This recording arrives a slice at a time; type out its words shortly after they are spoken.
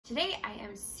Today I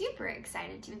am super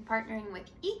excited to be partnering with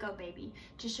EcoBaby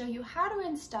to show you how to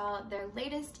install their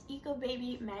latest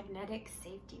EcoBaby magnetic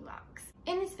safety locks.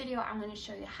 In this video, I'm going to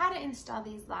show you how to install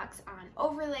these locks on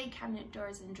overlay cabinet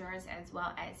doors and drawers as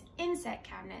well as inset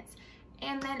cabinets.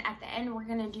 And then at the end, we're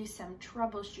going to do some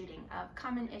troubleshooting of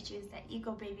common issues that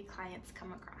EcoBaby clients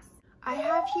come across. I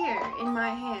have here in my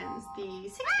hands the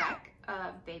 6-pack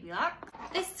of baby locks.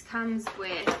 This comes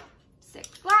with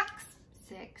 6 locks,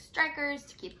 6 strikers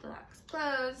to keep the locks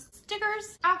closed,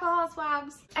 stickers, alcohol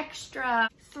swabs, extra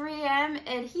 3M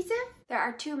adhesive. There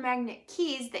are 2 magnet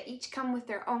keys that each come with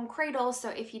their own cradle, so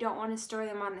if you don't want to store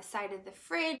them on the side of the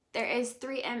fridge, there is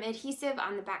 3M adhesive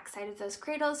on the back side of those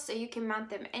cradles so you can mount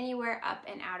them anywhere up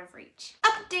and out of reach.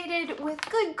 Updated with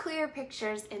good clear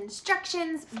pictures,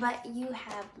 instructions, but you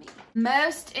have me.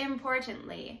 Most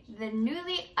importantly, the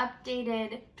newly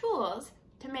updated tools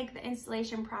to make the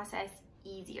installation process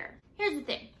easier. Here's the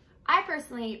thing. I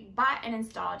personally bought and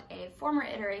installed a former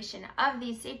iteration of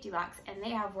these safety locks and they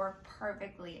have worked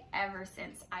perfectly ever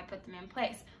since I put them in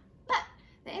place. But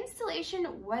the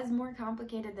installation was more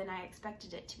complicated than I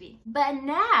expected it to be. But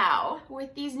now,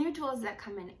 with these new tools that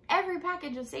come in every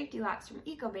package of safety locks from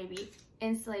EcoBaby,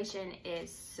 installation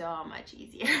is so much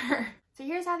easier. So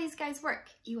here's how these guys work.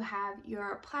 You have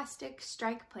your plastic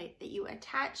strike plate that you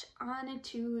attach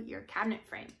onto your cabinet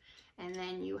frame. And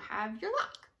then you have your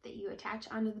lock that you attach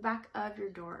onto the back of your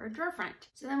door or drawer front.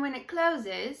 So then when it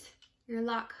closes, your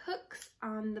lock hooks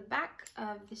on the back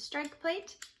of the strike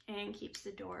plate and keeps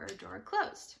the door or drawer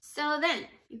closed. So then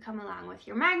you come along with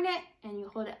your magnet and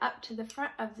you hold it up to the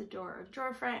front of the door or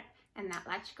drawer front and that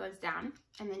latch goes down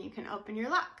and then you can open your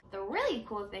lock. The really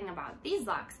cool thing about these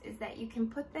locks is that you can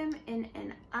put them in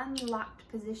an unlocked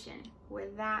position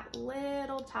with that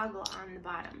little toggle on the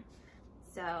bottom.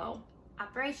 So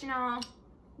operational,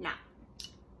 not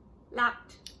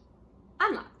locked,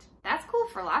 unlocked. That's cool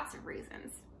for lots of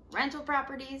reasons. Rental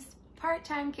properties,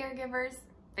 part-time caregivers,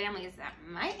 families that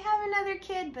might have another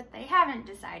kid but they haven't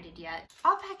decided yet.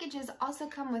 All packages also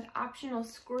come with optional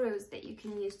screws that you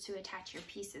can use to attach your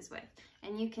pieces with.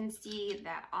 And you can see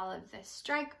that all of the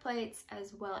strike plates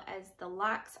as well as the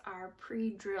locks are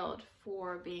pre-drilled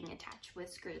for being attached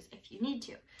with screws if you need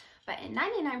to. But in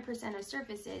 99% of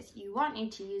surfaces, you won't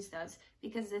need to use those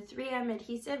because the 3M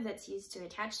adhesive that's used to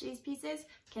attach these pieces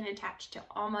can attach to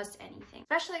almost anything.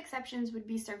 Special exceptions would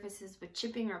be surfaces with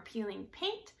chipping or peeling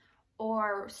paint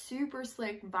or super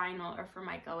slick vinyl or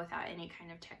Formica without any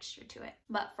kind of texture to it.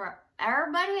 But for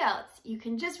everybody else, you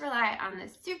can just rely on the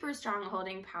super strong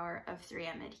holding power of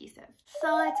 3M adhesive.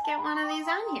 So let's get one of these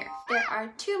on here. There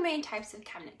are 2 main types of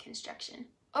cabinet construction,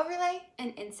 overlay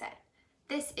and inset.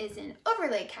 This is an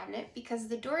overlay cabinet because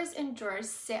the doors and drawers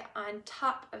sit on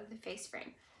top of the face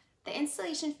frame. The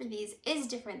installation for these is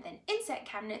different than inset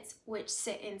cabinets, which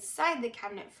sit inside the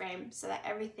cabinet frame so that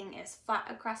everything is flat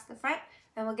across the front,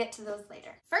 and we'll get to those later.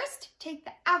 First, take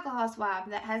the alcohol swab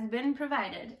that has been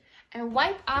provided and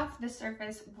wipe off the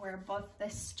surface where both the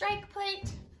strike plate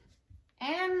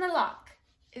and the lock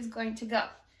is going to go.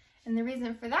 And the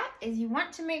reason for that is you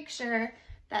want to make sure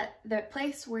that the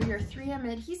place where your 3M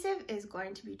adhesive is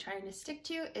going to be trying to stick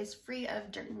to is free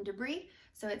of dirt and debris.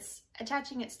 So it's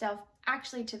attaching itself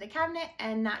actually to the cabinet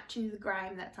and not to the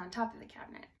grime that's on top of the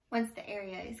cabinet. Once the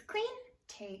area is clean,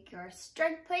 take your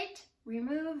strike plate,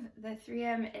 remove the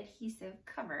 3M adhesive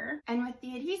cover, and with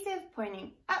the adhesive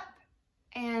pointing up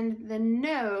and the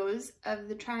nose of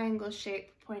the triangle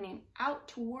shape pointing out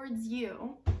towards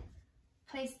you,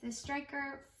 place the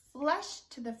striker flush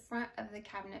to the front of the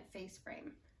cabinet face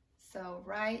frame. So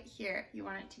right here, you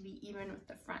want it to be even with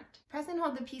the front. Press and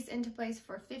hold the piece into place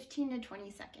for 15 to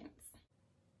 20 seconds.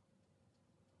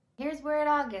 Here's where it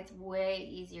all gets way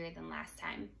easier than last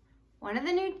time. One of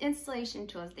the new installation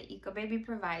tools that EcoBaby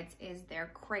provides is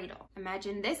their cradle.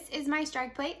 Imagine this is my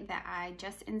strike plate that I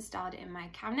just installed in my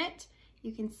cabinet.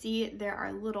 You can see there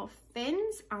are little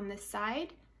fins on the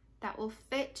side that will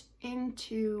fit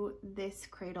into this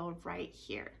cradle right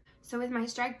here. So with my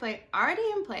strike plate already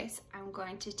in place, I'm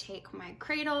going to take my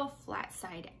cradle flat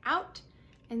side out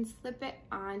and slip it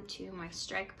onto my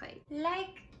strike plate,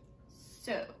 like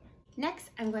so. Next,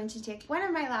 I'm going to take one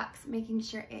of my locks, making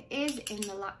sure it is in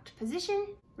the locked position,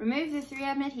 remove the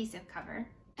 3M adhesive cover,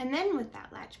 and then with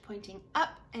that latch pointing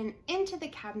up and into the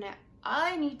cabinet, all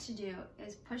I need to do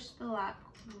is push the lock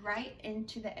right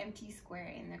into the empty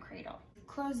square in the cradle.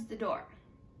 Close the door.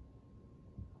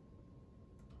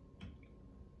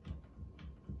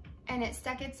 And it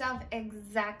stuck itself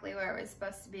exactly where it was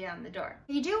supposed to be on the door.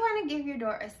 You do want to give your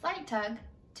door a slight tug,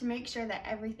 to make sure that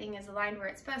everything is aligned where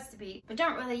it's supposed to be, but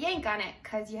don't really yank on it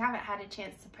because you haven't had a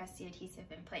chance to press the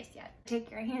adhesive in place yet.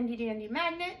 Take your handy dandy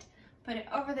magnet, put it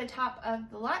over the top of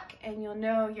the lock, and you'll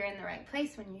know you're in the right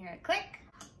place when you hear it click.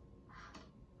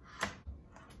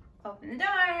 Open the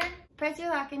door, press your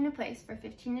lock into place for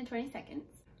 15 to 20 seconds,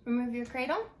 remove your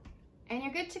cradle, and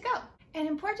you're good to go. An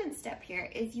important step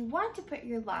here is you want to put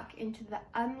your lock into the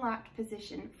unlocked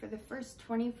position for the first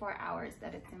 24 hours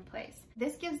that it's in place.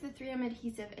 This gives the 3M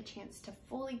adhesive a chance to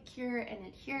fully cure and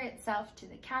adhere itself to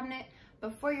the cabinet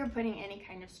before you're putting any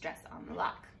kind of stress on the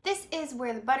lock. This is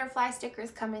where the butterfly stickers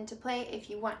come into play if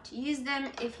you want to use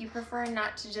them. If you prefer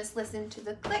not to just listen to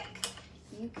the click,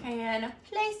 you can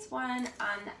place one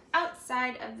on the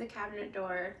outside of the cabinet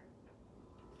door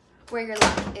where your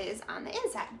lock is on the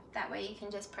inside. That way you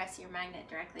can just press your magnet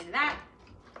directly to that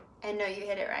and know you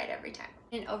hit it right every time.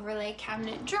 An overlay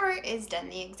cabinet drawer is done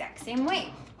the exact same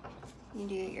way. You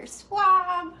do your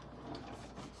swab,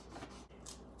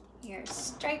 your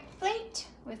strike plate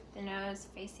with the nose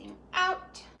facing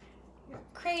out, your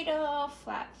cradle,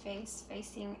 flat face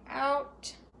facing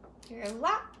out, your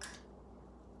lock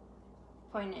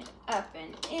pointed up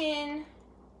and in,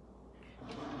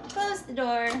 close the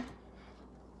door,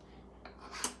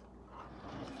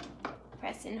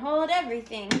 press and hold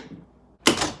everything,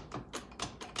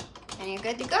 and you're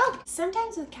good to go.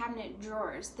 Sometimes with cabinet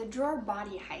drawers, the drawer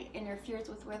body height interferes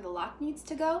with where the lock needs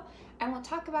to go, and we'll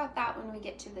talk about that when we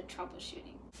get to the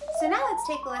troubleshooting. So now let's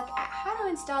take a look at how to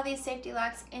install these safety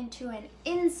locks into an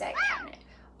inset cabinet,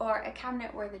 or a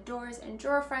cabinet where the doors and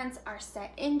drawer fronts are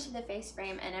set into the face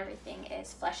frame and everything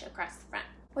is flush across the front.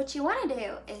 What you want to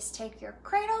do is take your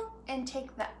cradle and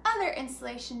take the other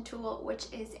installation tool, which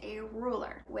is a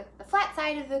ruler, with the flat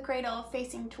side of the cradle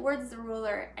facing towards the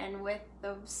ruler and with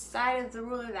the side of the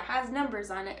ruler that has numbers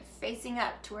on it facing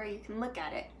up to where you can look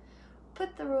at it.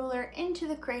 Put the ruler into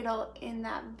the cradle in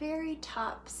that very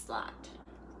top slot,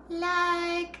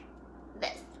 like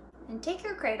this. And take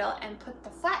your cradle and put the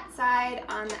flat side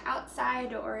on the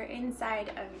outside or inside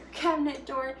of your cabinet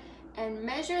door and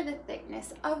measure the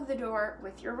thickness of the door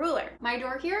with your ruler. My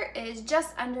door here is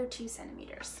just under 2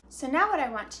 centimeters. So now what I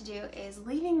want to do is,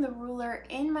 leaving the ruler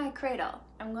in my cradle,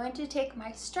 I'm going to take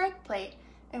my strike plate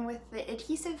and with the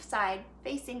adhesive side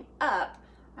facing up,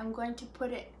 I'm going to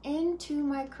put it into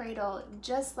my cradle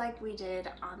just like we did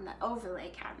on the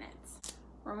overlay cabinets.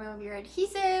 Remove your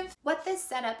adhesive. What this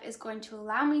setup is going to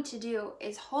allow me to do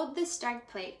is hold this strike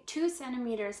plate 2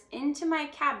 centimeters into my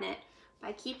cabinet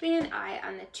by keeping an eye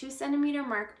on the 2 centimeter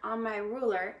mark on my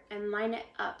ruler and line it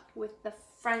up with the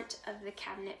front of the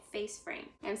cabinet face frame.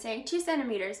 I'm saying 2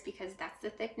 centimeters because that's the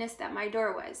thickness that my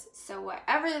door was. So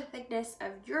whatever the thickness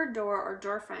of your door or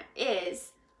door front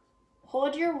is,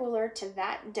 hold your ruler to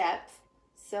that depth.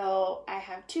 So I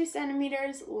have 2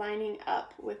 centimeters lining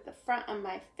up with the front of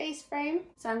my face frame.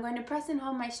 So I'm going to press and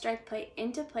hold my strike plate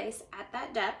into place at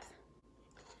that depth.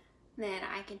 Then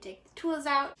I can take the tools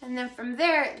out, and then from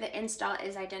there the install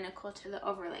is identical to the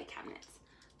overlay cabinets.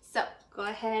 So go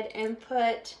ahead and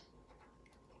put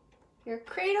your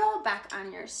cradle back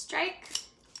on your strike,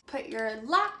 put your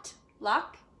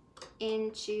lock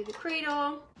into the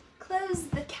cradle, close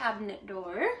the cabinet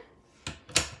door,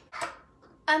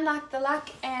 unlock the lock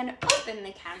and open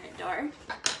the cabinet door,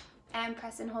 and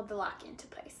press and hold the lock into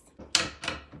place.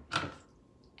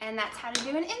 And that's how to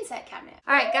do an inset cabinet.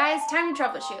 All right, guys, time to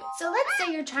troubleshoot. So let's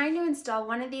say you're trying to install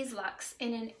one of these locks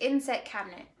in an inset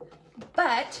cabinet,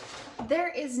 but there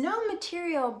is no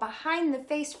material behind the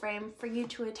face frame for you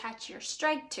to attach your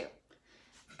strike to.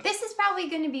 This is probably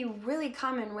going to be really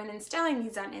common when installing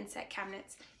these on inset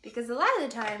cabinets, because a lot of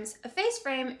the times a face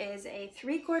frame is a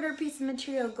 3/4 piece of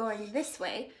material going this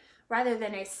way rather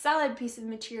than a solid piece of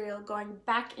material going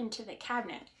back into the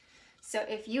cabinet. So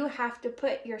if you have to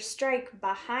put your strike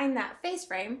behind that face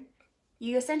frame,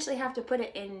 you essentially have to put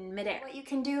it in midair. What you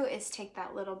can do is take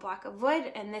that little block of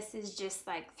wood, and this is just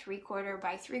like 3/4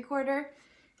 by 3/4,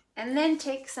 and then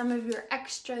take some of your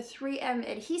extra 3M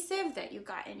adhesive that you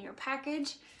got in your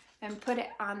package and put it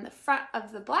on the front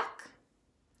of the block,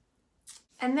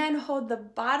 and then hold the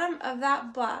bottom of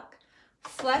that block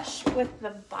flush with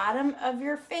the bottom of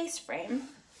your face frame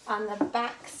on the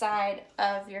back side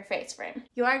of your face frame.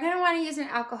 You are going to want to use an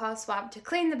alcohol swab to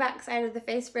clean the back side of the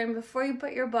face frame before you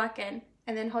put your block in,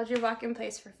 and then hold your block in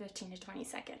place for 15 to 20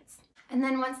 seconds. And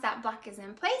then once that block is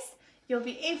in place, you'll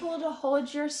be able to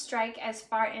hold your strike as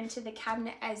far into the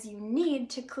cabinet as you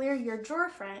need to clear your drawer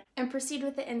front and proceed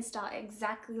with the install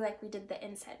exactly like we did the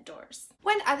inset doors.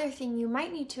 One other thing you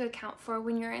might need to account for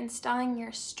when you're installing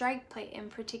your strike plate in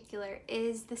particular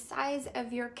is the size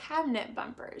of your cabinet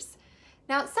bumpers.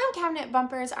 Now, some cabinet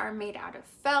bumpers are made out of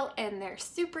felt and they're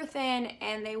super thin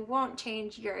and they won't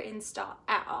change your install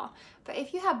at all. But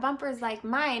if you have bumpers like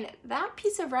mine, that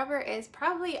piece of rubber is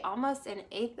probably almost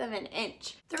 1/8 of an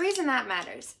inch. The reason that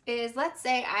matters is, let's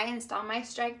say I install my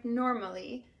strike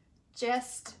normally,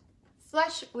 just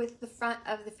flush with the front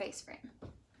of the face frame.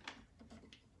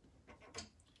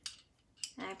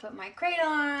 And I put my cradle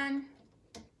on,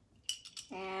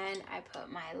 and I put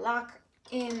my lock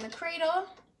in the cradle.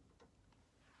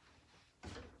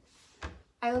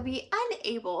 I will be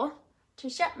unable to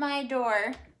shut my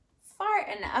door far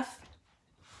enough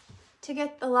to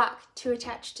get the lock to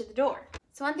attach to the door.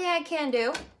 So one thing I can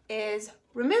do is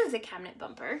remove the cabinet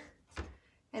bumper,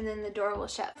 and then the door will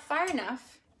shut far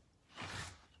enough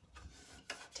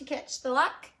to catch the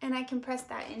lock, and I can press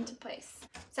that into place.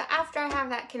 So after I have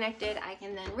that connected, I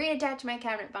can then reattach my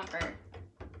cabinet bumper,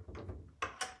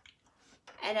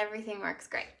 and everything works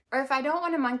great. Or if I don't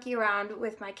want to monkey around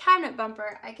with my cabinet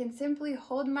bumper, I can simply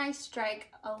hold my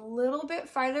strike a little bit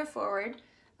farther forward,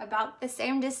 about the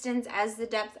same distance as the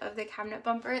depth of the cabinet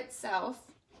bumper itself,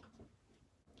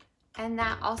 and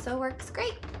that also works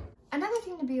great. Another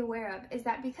thing to be aware of is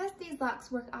that because these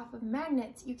locks work off of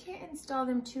magnets, you can't install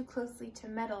them too closely to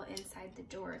metal inside the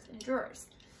doors and drawers.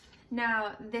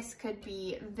 Now, this could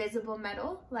be visible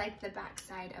metal, like the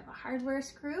backside of a hardware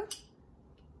screw,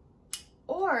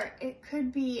 or it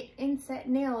could be inset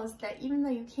nails that, even though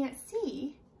you can't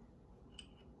see,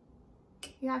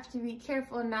 you have to be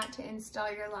careful not to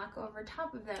install your lock over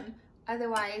top of them.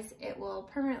 Otherwise, it will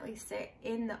permanently sit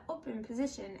in the open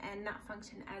position and not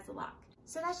function as a lock.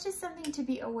 So that's just something to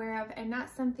be aware of, and not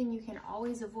something you can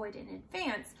always avoid in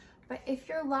advance. But if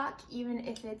your lock, even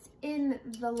if it's in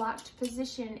the locked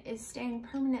position, is staying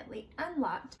permanently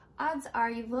unlocked, odds are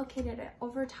you've located it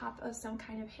over top of some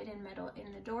kind of hidden metal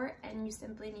in the door, and you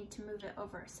simply need to move it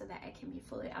over so that it can be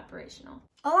fully operational.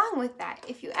 Along with that,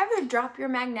 if you ever drop your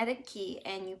magnetic key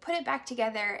and you put it back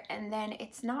together and then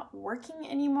it's not working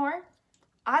anymore,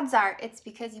 odds are it's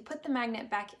because you put the magnet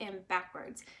back in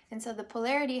backwards, and so the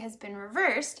polarity has been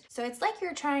reversed. So it's like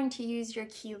you're trying to use your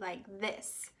key like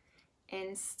this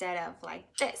instead of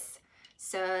like this.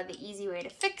 So the easy way to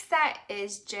fix that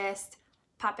is just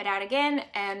pop it out again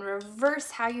and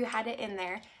reverse how you had it in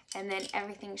there, and then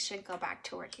everything should go back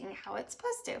to working how it's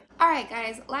supposed to. All right,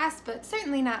 guys, last but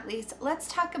certainly not least, let's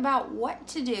talk about what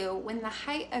to do when the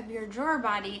height of your drawer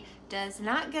body does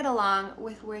not get along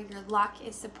with where your lock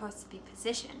is supposed to be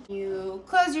positioned. You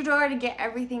close your drawer to get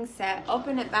everything set,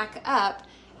 open it back up,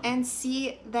 and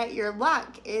see that your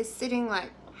lock is sitting like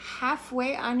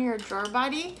halfway on your drawer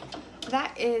body.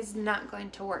 That is not going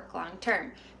to work long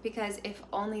term, because if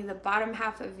only the bottom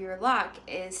half of your lock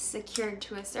is secured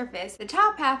to a surface, the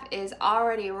top half is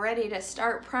already ready to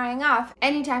start prying off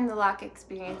anytime the lock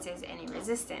experiences any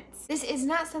resistance. This is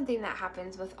not something that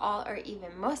happens with all or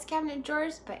even most cabinet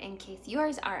drawers, but in case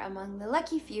yours are among the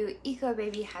lucky few,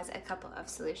 EcoBaby has a couple of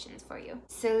solutions for you.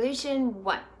 Solution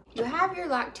 1. You have your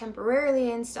lock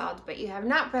temporarily installed, but you have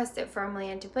not pressed it firmly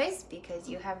into place because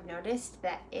you have noticed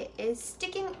that it is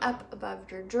sticking up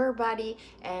above your drawer body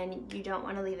and you don't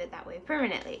want to leave it that way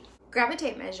permanently. Grab a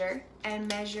tape measure and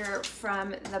measure from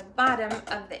the bottom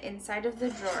of the inside of the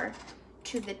drawer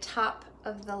to the top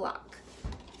of the lock.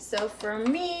 So for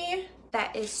me,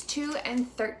 that is 2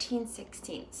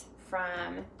 13/16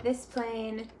 from this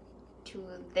plane to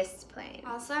this plane.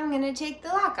 Also, I'm going to take the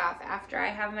lock off after I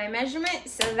have my measurement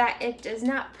so that it does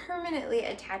not permanently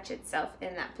attach itself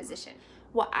in that position.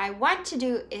 What I want to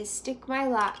do is stick my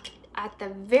lock at the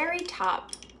very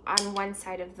top on one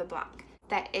side of the block.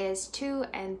 That is 2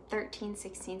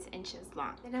 13/16 inches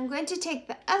long. Then I'm going to take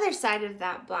the other side of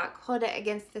that block, hold it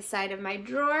against the side of my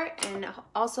drawer, and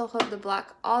also hold the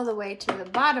block all the way to the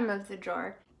bottom of the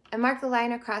drawer, and mark a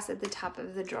line across at the top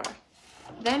of the drawer.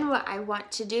 Then what I want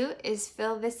to do is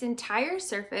fill this entire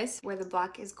surface where the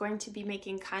block is going to be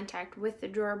making contact with the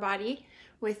drawer body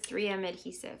with 3M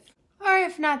adhesive. Or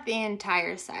if not the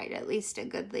entire side, at least a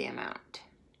goodly amount.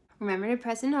 Remember to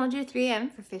press and hold your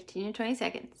 3M for 15 to 20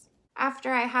 seconds.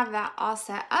 After I have that all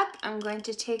set up, I'm going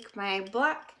to take my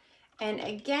block, and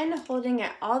again, holding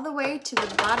it all the way to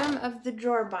the bottom of the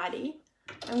drawer body,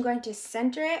 I'm going to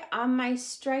center it on my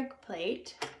strike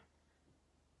plate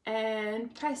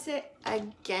and press it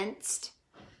against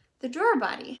the drawer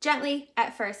body. Gently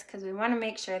at first, because we want to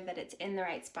make sure that it's in the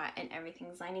right spot and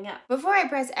everything's lining up. Before I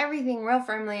press everything real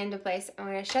firmly into place, I'm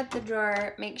going to shut the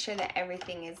drawer, make sure that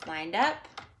everything is lined up.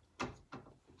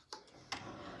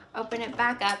 open it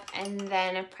back up, and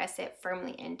then press it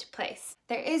firmly into place.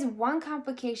 There is one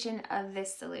complication of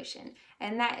this solution,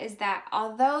 and that is that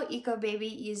although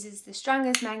EcoBaby uses the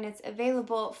strongest magnets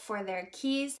available for their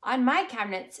keys, on my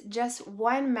cabinets, just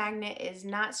one magnet is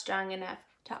not strong enough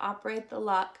to operate the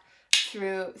lock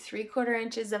through 3/4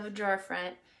 inches of a drawer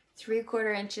front,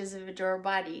 3/4 inches of a drawer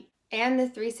body, and the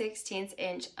 3/16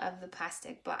 inch of the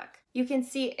plastic block. You can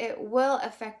see it will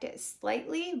affect it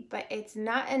slightly, but it's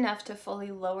not enough to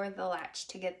fully lower the latch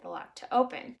to get the lock to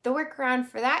open. The workaround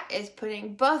for that is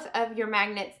putting both of your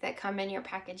magnets that come in your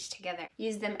package together.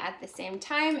 Use them at the same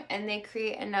time and they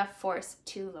create enough force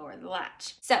to lower the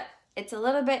latch. So it's a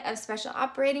little bit of special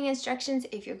operating instructions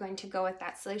if you're going to go with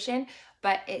that solution,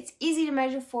 but it's easy to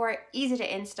measure for, easy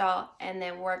to install, and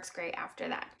then works great after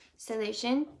that.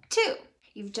 Solution 2.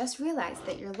 You've just realized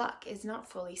that your lock is not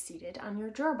fully seated on your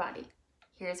drawer body.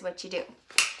 Here's what you do.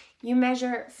 You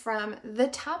measure from the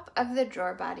top of the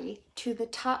drawer body to the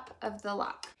top of the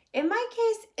lock. In my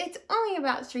case, it's only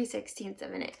about 3/16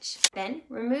 of an inch. Then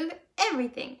remove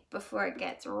everything before it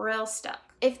gets real stuck.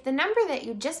 If the number that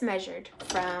you just measured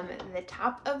from the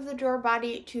top of the drawer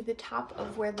body to the top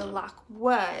of where the lock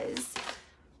was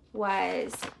a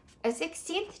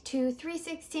 1/16 to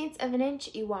 3/16 of an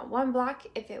inch, you want 1 block.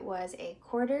 If it was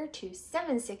 1/4 to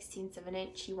 7/16 of an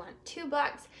inch, you want 2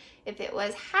 blocks. If it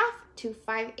was 1/2 to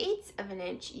 5/8 of an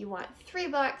inch, you want 3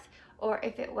 blocks. Or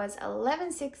if it was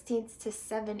 11/16 to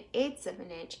 7/8 of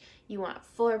an inch, you want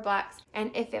 4 blocks.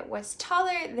 And if it was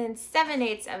taller than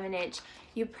 7/8 of an inch,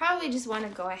 you probably just want to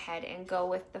go ahead and go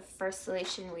with the first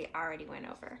solution we already went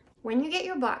over. When you get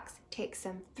your blocks, take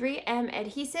some 3M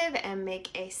adhesive and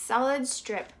make a solid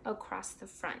strip across the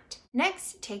front.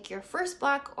 Next, take your first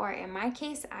block, or in my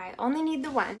case, I only need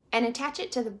the one, and attach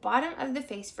it to the bottom of the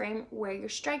face frame where your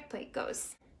strike plate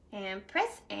goes. And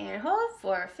press and hold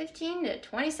for 15 to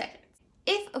 20 seconds.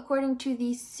 If, according to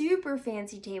the super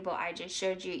fancy table I just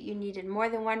showed you, you needed more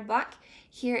than 1 block,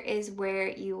 here is where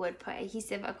you would put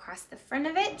adhesive across the front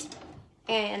of it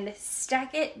and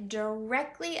stack it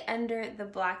directly under the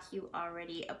block you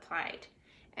already applied.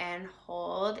 And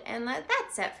hold and let that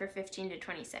set for 15 to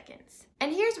 20 seconds.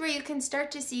 And here's where you can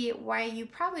start to see why you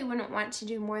probably wouldn't want to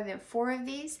do more than 4 of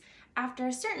these. After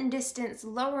a certain distance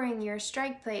lowering your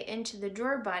strike plate into the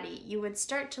drawer body, you would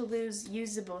start to lose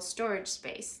usable storage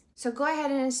space. So go ahead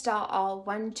and install all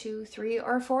 1, 2, 3,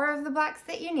 or 4 of the blocks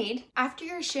that you need. After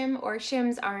your shim or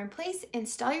shims are in place,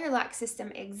 install your lock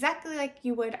system exactly like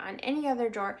you would on any other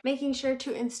drawer, making sure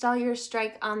to install your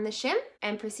strike on the shim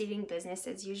and proceeding business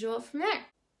as usual from there.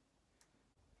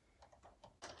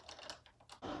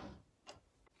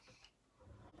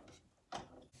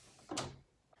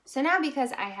 So now,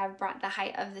 because I have brought the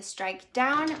height of the strike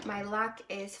down, my lock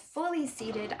is fully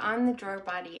seated on the drawer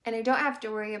body, and I don't have to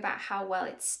worry about how well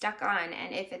it's stuck on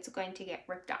and if it's going to get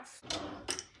ripped off.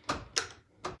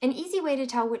 An easy way to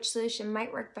tell which solution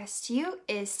might work best to you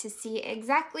is to see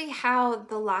exactly how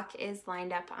the lock is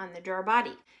lined up on the drawer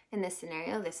body. In this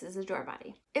scenario, this is the drawer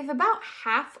body. If about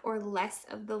half or less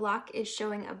of the lock is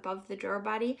showing above the drawer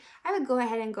body, I would go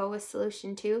ahead and go with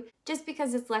solution 2, just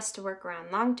because it's less to work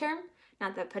around long term.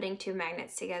 Not that putting 2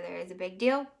 magnets together is a big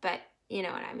deal, but you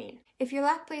know what I mean. If your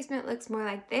lock placement looks more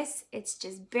like this, it's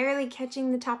just barely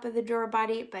catching the top of the drawer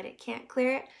body, but it can't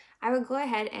clear it, I would go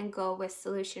ahead and go with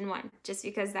solution 1, just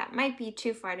because that might be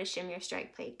too far to shim your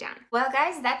strike plate down. Well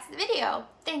guys, that's the video.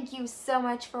 Thank you so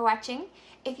much for watching.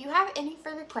 If you have any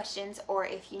further questions, or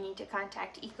if you need to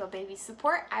contact EcoBaby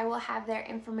support, I will have their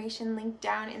information linked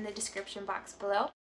down in the description box below.